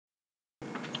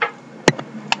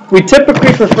we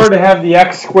typically prefer to have the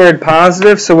x squared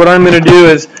positive, so what I'm going to do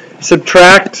is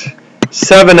subtract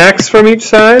 7x from each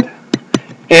side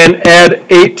and add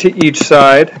 8 to each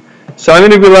side. So I'm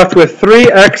going to be left with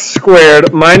 3x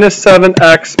squared minus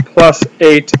 7x plus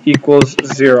 8 equals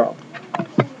 0.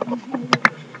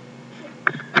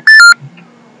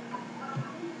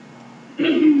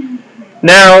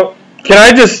 Now, can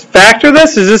I just factor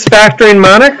this? Is this factoring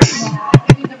monics?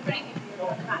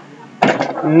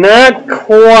 Not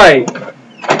quite.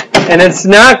 And it's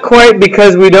not quite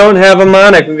because we don't have a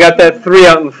monic. We've got that 3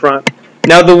 out in front.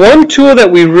 Now, the one tool that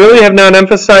we really have not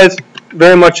emphasized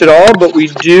very much at all, but we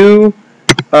do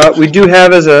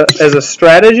have as a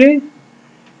strategy,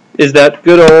 is that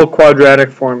good old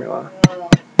quadratic formula.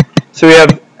 So we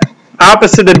have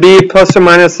opposite of b plus or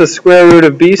minus the square root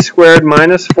of b squared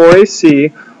minus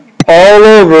 4ac all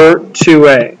over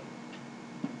 2a.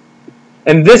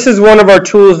 And this is one of our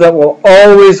tools that will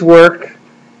always work,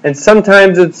 and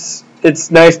sometimes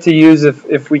it's nice to use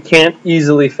if we can't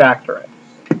easily factor it.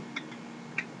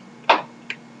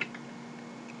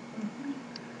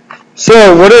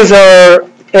 So what is our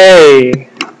a?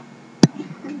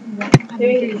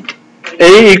 3.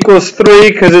 A equals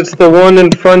 3 because it's the one in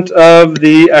front of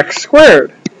the x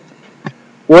squared.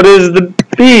 What is the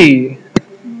b?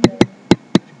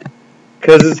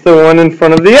 Because it's the one in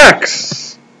front of the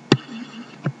x.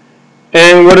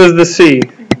 And what is the c?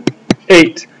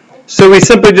 8. So we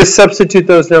simply just substitute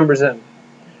those numbers in.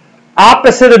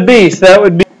 Opposite of b, so that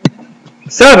would be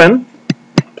 7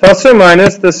 plus or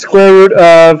minus the square root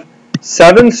of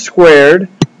 7 squared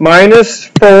minus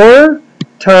 4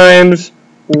 times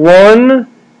 1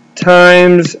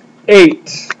 times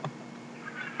 8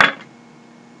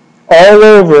 all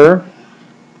over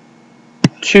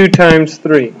 2 times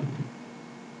 3.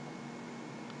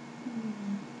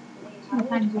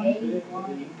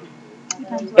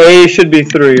 A should be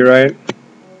 3, right?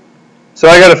 So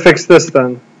I got to fix this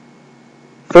then.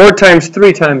 4 times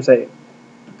 3 times 8.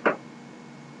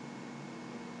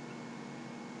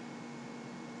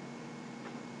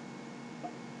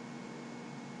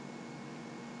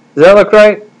 Does that look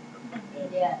right?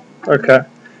 Yeah. Okay.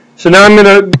 So now I'm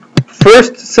going to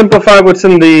first simplify what's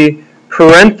in the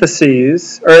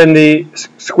parentheses, or in the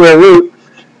square root.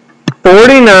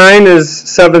 49 is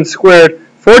 7 squared.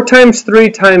 4 times 3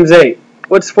 times 8.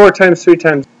 What's 4 times 3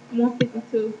 times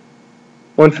 152.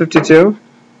 152?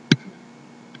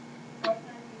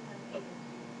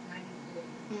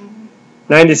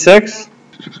 96?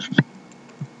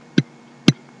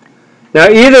 Now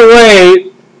either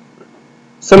way,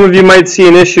 some of you might see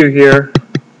an issue here.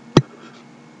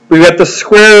 We've got the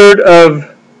square root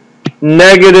of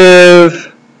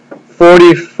negative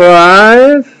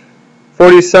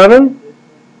 47?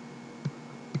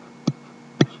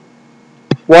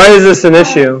 Why is this an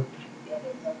issue?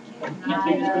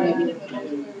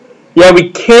 Yeah, we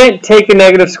can't take a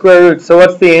negative square root, so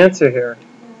what's the answer here?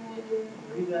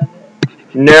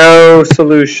 No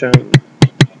solution.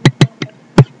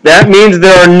 That means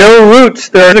there are no roots.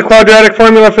 There is a quadratic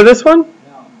formula for this one?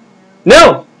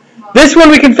 No. This one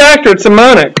we can factor. It's a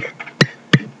monic.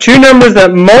 Two numbers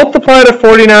that multiply to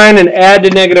 49 and add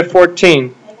to negative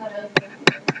 14.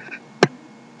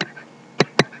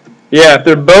 Yeah, if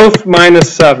they're both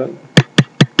minus 7.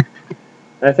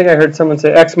 I think I heard someone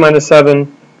say x minus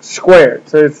 7 squared.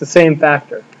 So it's the same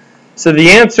factor. So the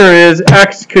answer is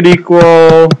x could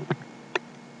equal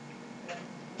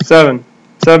 7.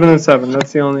 7 and 7.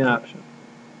 That's the only option.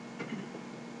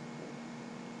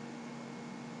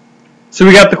 So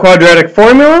we got the quadratic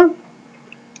formula.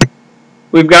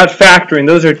 We've got factoring.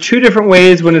 Those are two different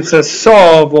ways when it says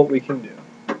solve what we can do.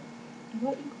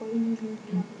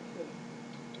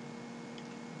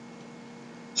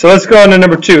 So let's go on to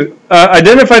number 2.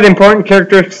 Identify the important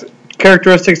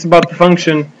characteristics about the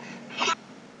function.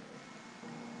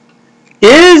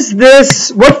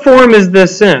 What form is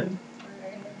this in?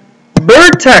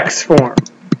 Vertex form.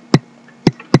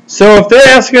 So if they're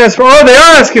asking us for, they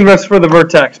are asking us for the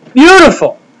vertex.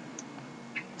 Beautiful.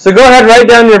 So go ahead and write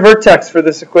down your vertex for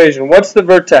this equation. What's the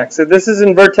vertex? If this is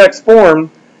in vertex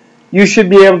form, you should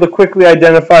be able to quickly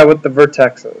identify what the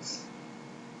vertex is.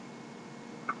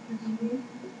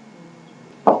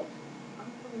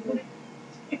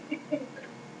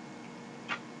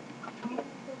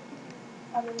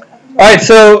 Alright,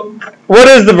 so what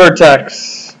is the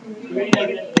vertex?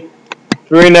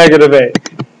 3, negative 8.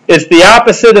 It's the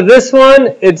opposite of this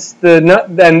one. It's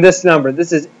and this number.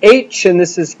 This is h and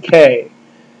this is k.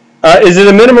 Is it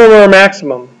a minimum or a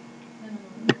maximum?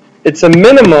 It's a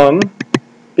minimum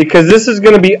because this is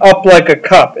going to be up like a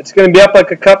cup. It's going to be up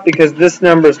like a cup because this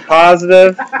number is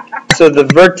positive, so the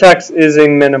vertex is a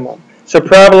minimum. So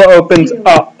parabola opens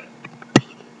up.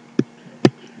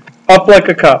 Up like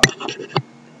a cup.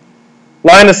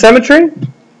 Line of symmetry?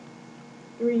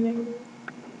 3 negative.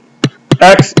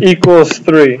 X equals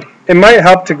 3. It might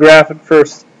help to graph it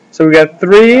first. So we got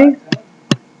 3,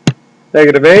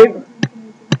 negative 8.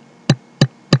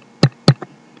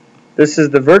 This is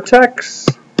the vertex.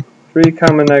 3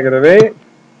 comma negative 8.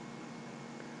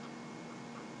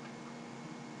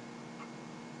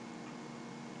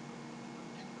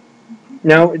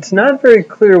 Now, it's not very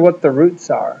clear what the roots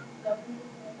are.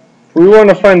 If we want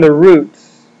to find the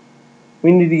roots,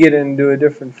 we need to get into a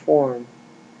different form.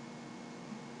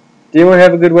 Do you want to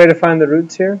have a good way to find the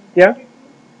roots here? Yeah?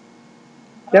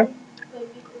 Yeah?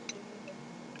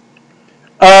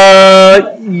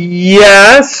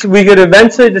 Yes, we could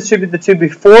eventually distribute the 2.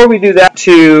 Before we do that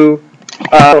to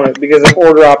because of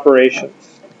order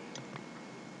operations.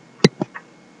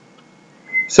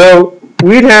 So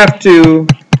we would have to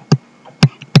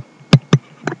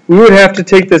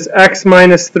take this x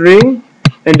minus 3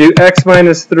 and do x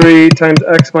minus 3 times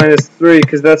x minus 3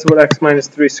 because that's what x minus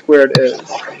 3 squared is.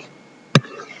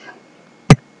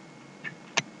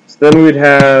 So then we'd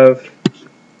have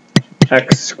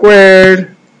x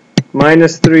squared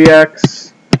minus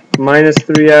 3x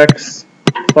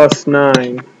plus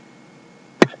 9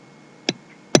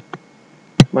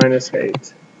 minus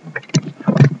 8.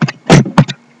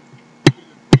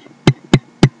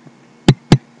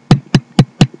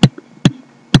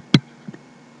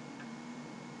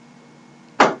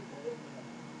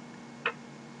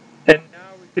 And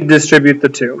now we can distribute the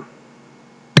 2.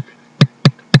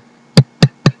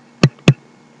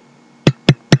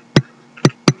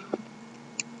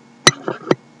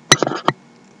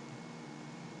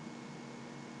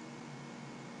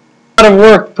 A lot of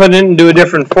work put into a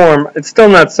different form. It's still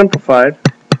not simplified.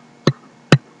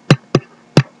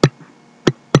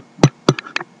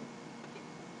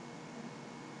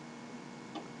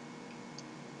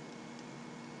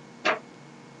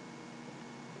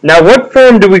 Now, what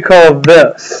form do we call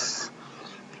this?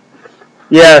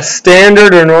 Yeah,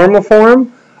 standard or normal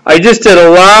form. I just did a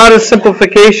lot of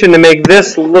simplification to make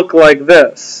this look like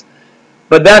this.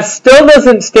 But that still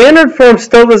doesn't, standard form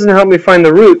still doesn't help me find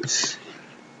the roots.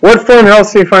 What form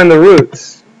helps me find the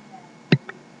roots?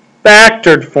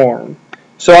 Factored form.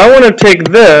 So I want to take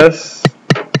this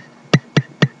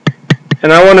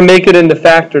and I want to make it into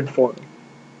factored form.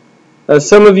 As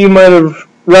some of you might have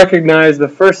recognized the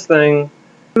first thing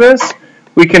for this,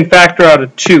 we can factor out a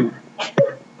 2.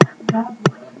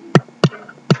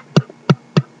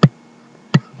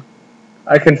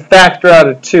 I can factor out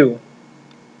a 2.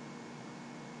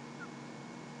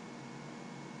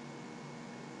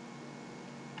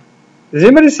 Does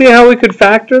anybody see how we could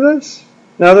factor this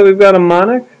now that we've got a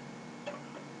monic?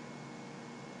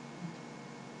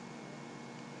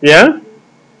 Yeah?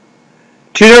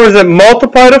 2 numbers that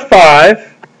multiply to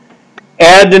 5,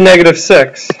 add to negative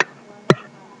 6.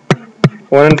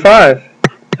 1 and 5.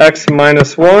 X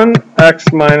minus 1,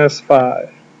 x minus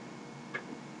 5.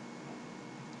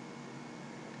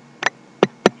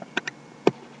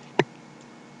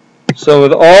 So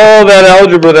with all that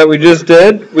algebra that we just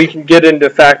did, we can get into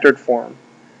factored form.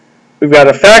 We've got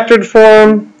a factored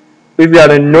form, we've got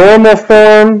a normal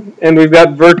form, and we've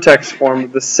got vertex form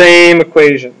of the same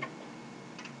equation.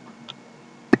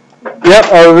 Yep,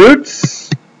 our roots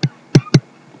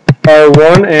are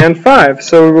 1 and 5.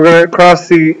 So we're going to cross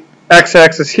the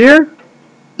x-axis here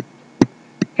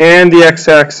and the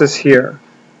x-axis here.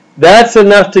 That's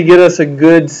enough to get us a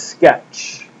good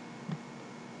sketch.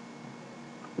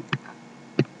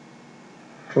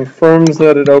 Confirms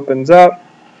that it opens up.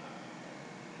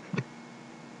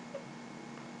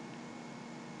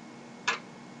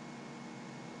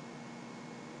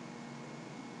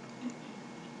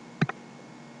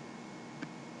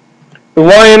 The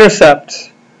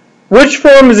y-intercept. Which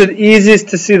form is it easiest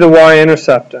to see the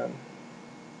y-intercept in?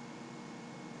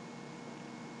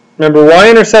 Remember,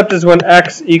 y-intercept is when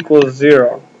x equals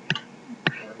 0.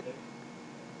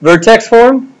 Vertex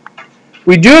form?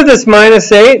 We do this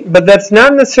minus 8, but that's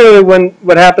not necessarily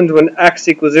what happens when x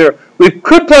equals 0. We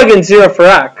could plug in 0 for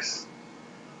x,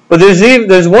 but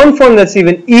there's one form that's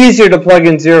even easier to plug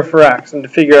in 0 for x and to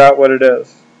figure out what it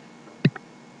is.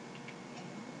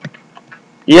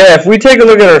 Yeah, if we take a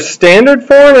look at our standard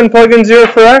form and plug in 0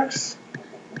 for x,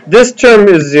 this term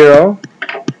is 0,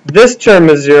 this term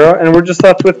is 0, and we're just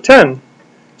left with 10.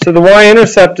 So the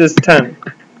y-intercept is 10.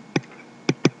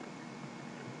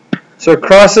 So it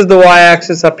crosses the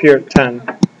y-axis up here at 10.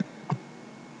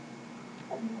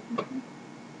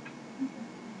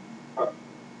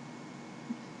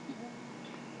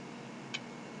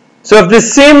 So if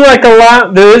this seemed like a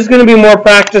lot, there is going to be more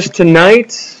practice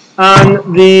tonight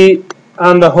on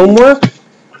the homework.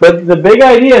 But the big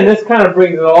idea, and this kind of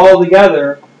brings it all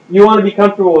together, you want to be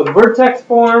comfortable with vertex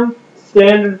form,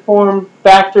 standard form,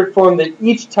 factored form. They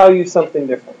each tell you something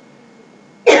different.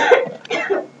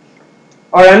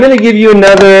 All right, I'm going to give you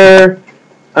another,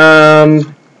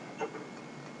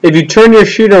 if you turn your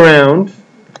sheet around,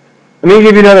 I'm going to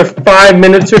give you another 5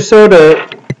 minutes or so to,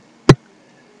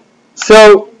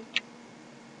 so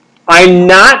I'm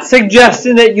not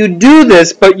suggesting that you do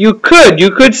this, but you could.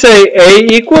 You could say A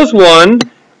equals 1,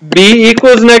 B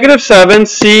equals -7,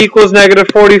 C equals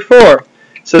 -44.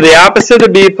 So the opposite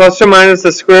of B, plus or minus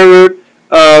the square root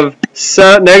of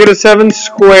 -7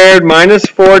 squared minus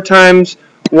 4 times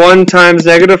 1 times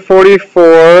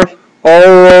 -44 all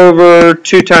over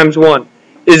 2 times 1.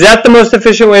 Is that the most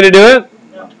efficient way to do it?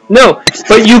 No,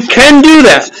 but you can do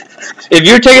that. If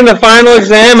you're taking the final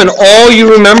exam and all you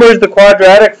remember is the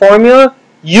quadratic formula,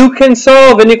 you can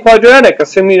solve any quadratic,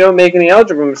 assuming you don't make any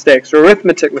algebra mistakes or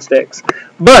arithmetic mistakes.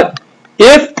 But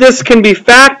if this can be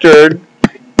factored,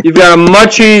 you've got a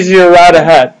much easier route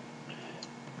ahead.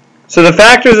 So the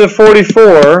factors of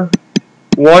 44,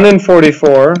 1 and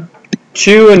 44,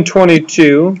 2 and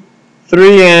 22,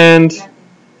 3 and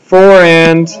 4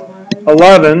 and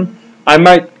 11. I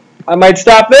might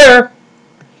stop there,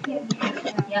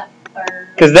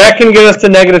 because that can get us to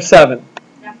 -7.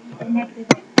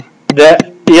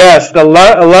 Yes, the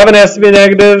 11 has to be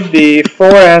negative, the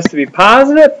 4 has to be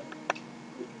positive.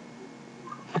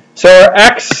 So our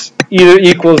x either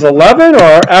equals 11 or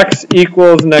our x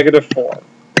equals -4.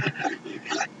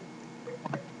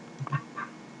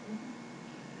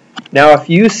 Now, if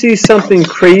you see something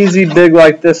crazy big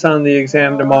like this on the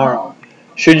exam tomorrow,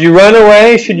 should you run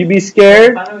away? Should you be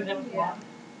scared?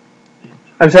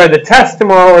 I'm sorry, the test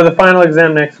tomorrow or the final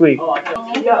exam next week?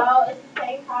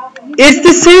 It's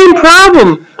the same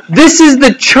problem. This is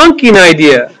the chunking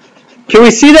idea. Can we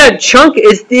see that chunk?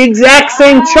 It's the exact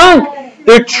same chunk.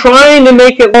 They're trying to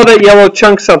make it, call that yellow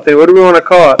chunk something. What do we want to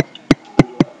call it?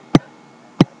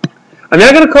 I'm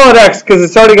not going to call it x because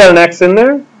it's already got an x in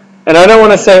there. And I don't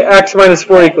want to say x minus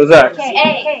 4 equals x.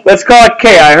 Let's call it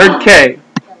k. I heard k.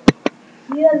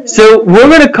 So we're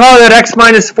going to call that x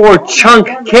minus 4 chunk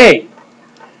k.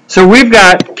 So we've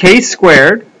got k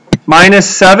squared minus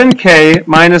 7k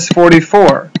minus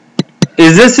 44.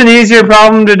 Is this an easier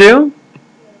problem to do?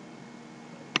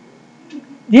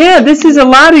 Yeah, this is a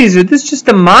lot easier. This is just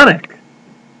a mnemonic.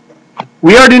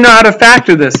 We already know how to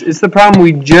factor this. It's the problem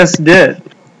we just did.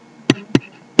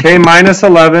 K minus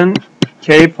 11,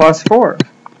 k plus 4.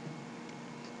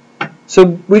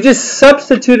 So we just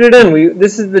substitute it in.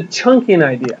 This is the chunking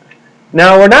idea.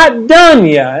 Now we're not done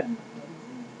yet.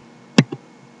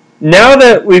 Now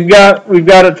that we've got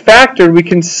it factored, we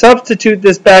can substitute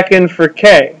this back in for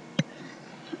k.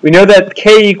 We know that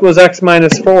k equals x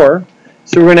minus 4.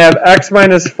 So we're going to have x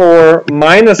minus 4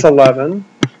 minus 11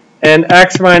 and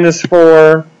x minus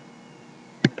 4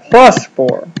 plus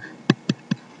 4.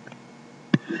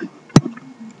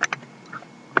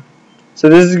 So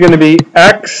this is going to be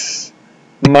x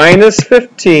minus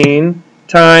 15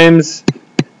 times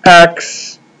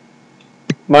x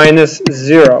minus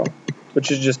 0,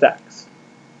 which is just x.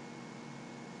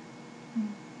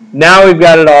 Now we've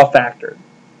got it all factored.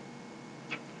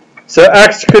 So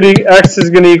x is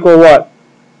going to equal what?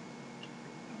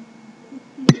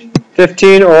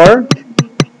 15 or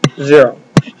 0.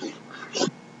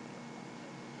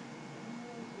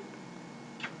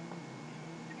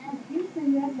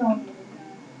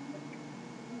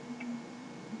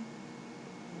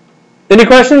 Any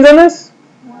questions on this?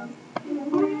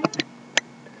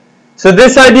 So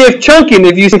this idea of chunking,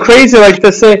 if you seem crazy like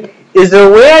this, say, is there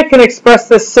a way I can express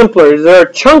this simpler? Is there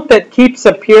a chunk that keeps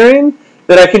appearing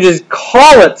that I can just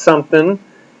call it something?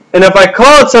 And if I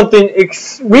call it something,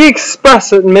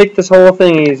 re-express it and make this whole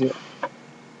thing easier.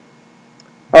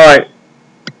 All right.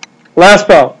 Last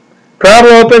problem.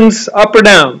 Parabola opens up or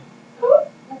down?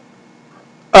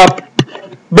 Up.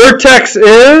 Vertex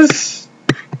is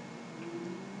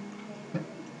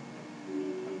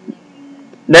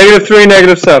 -3,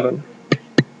 -7.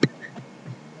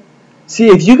 See,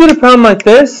 if you get a problem like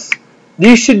this,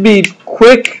 these should be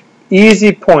quick,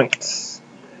 easy points.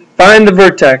 Find the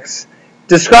vertex.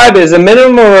 Describe it as a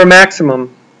minimum or a maximum.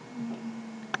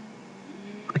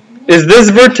 Is this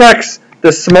vertex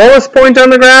the smallest point on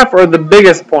the graph or the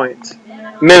biggest point?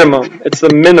 Minimum. It's the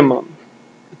minimum.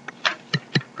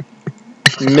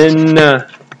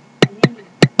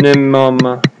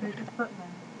 Minimum.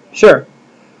 Sure.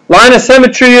 Line of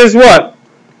symmetry is what?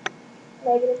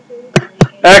 -3.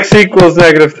 X equals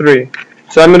 -3.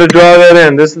 So I'm going to draw that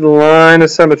in. This is the line of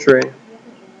symmetry.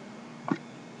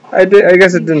 I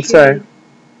guess it didn't say.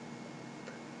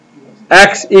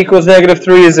 X equals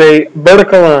 -3 is a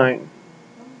vertical line.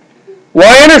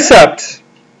 Y-intercept.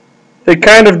 They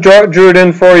kind of drew it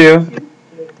in for you.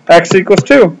 X equals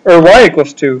 2. Or Y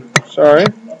equals 2. Sorry.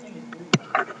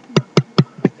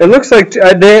 It looks like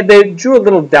they drew a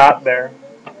little dot there.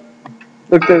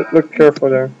 Look careful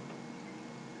there.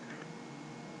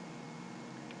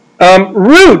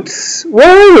 Roots. What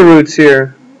are the roots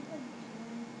here?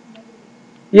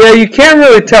 Yeah, you can't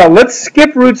really tell. Let's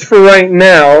skip roots for right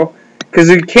now because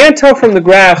you can't tell from the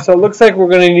graph, so it looks like we're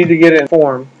going to need to get it in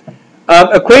form.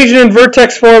 Equation in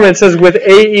vertex form, it says with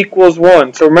A equals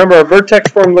 1. So remember, our vertex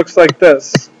form looks like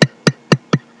this.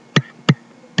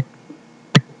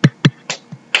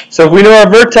 So if we know our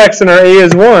vertex and our A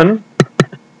is 1,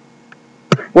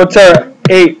 what's our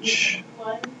H?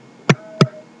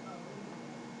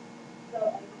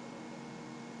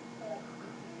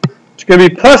 It's going to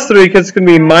be plus 3 because it's going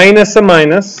to be minus a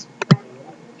minus,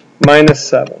 minus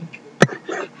 7.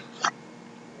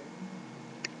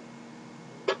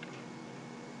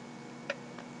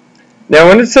 Now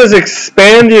when it says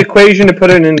expand the equation to put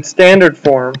it in standard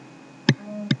form,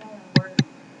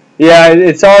 yeah,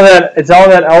 it's all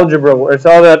that algebra work, it's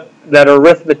all that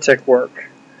arithmetic work.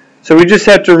 So we just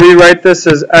have to rewrite this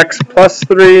as x plus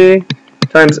 3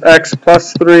 times x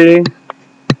plus 3.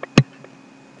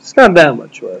 It's not that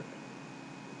much work.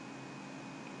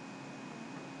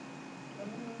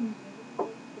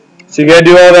 So you got to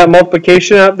do all that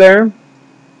multiplication out there.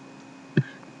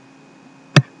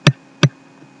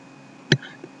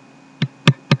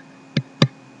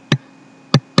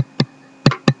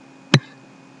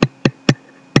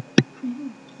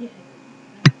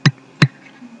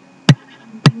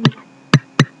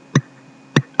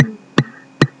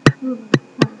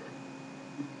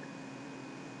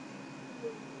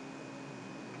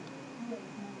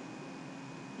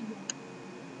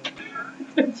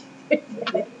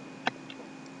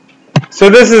 So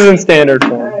this is in standard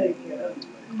form.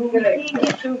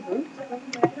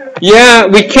 Yeah,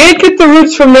 we can't get the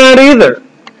roots from that either.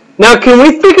 Now, can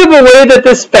we think of a way that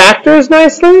this factors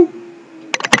nicely?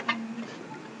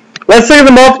 Let's think of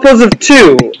the multiples of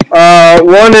 2.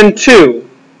 1 and 2.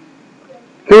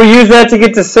 Can we use that to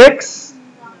get to 6?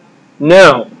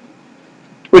 No.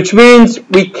 Which means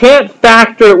we can't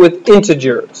factor it with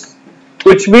integers.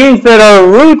 Which means that our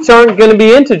roots aren't going to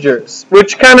be integers.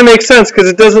 Which kind of makes sense because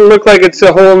it doesn't look like it's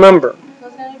a whole number. So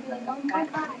it's going to be like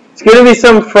 1.5. It's going to be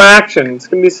some fraction. It's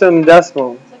going to be some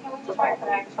decimal. So can we just write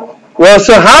fraction? Well,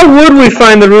 so how would we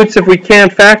find the roots if we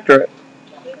can't factor it?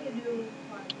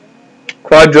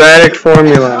 Quadratic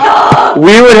formula.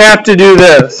 We would have to do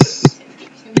this.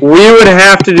 We would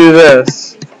have to do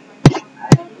this.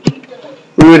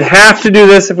 We would have to do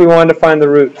this if we wanted to find the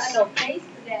roots.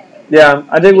 Yeah,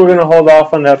 I think we're going to hold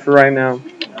off on that for right now.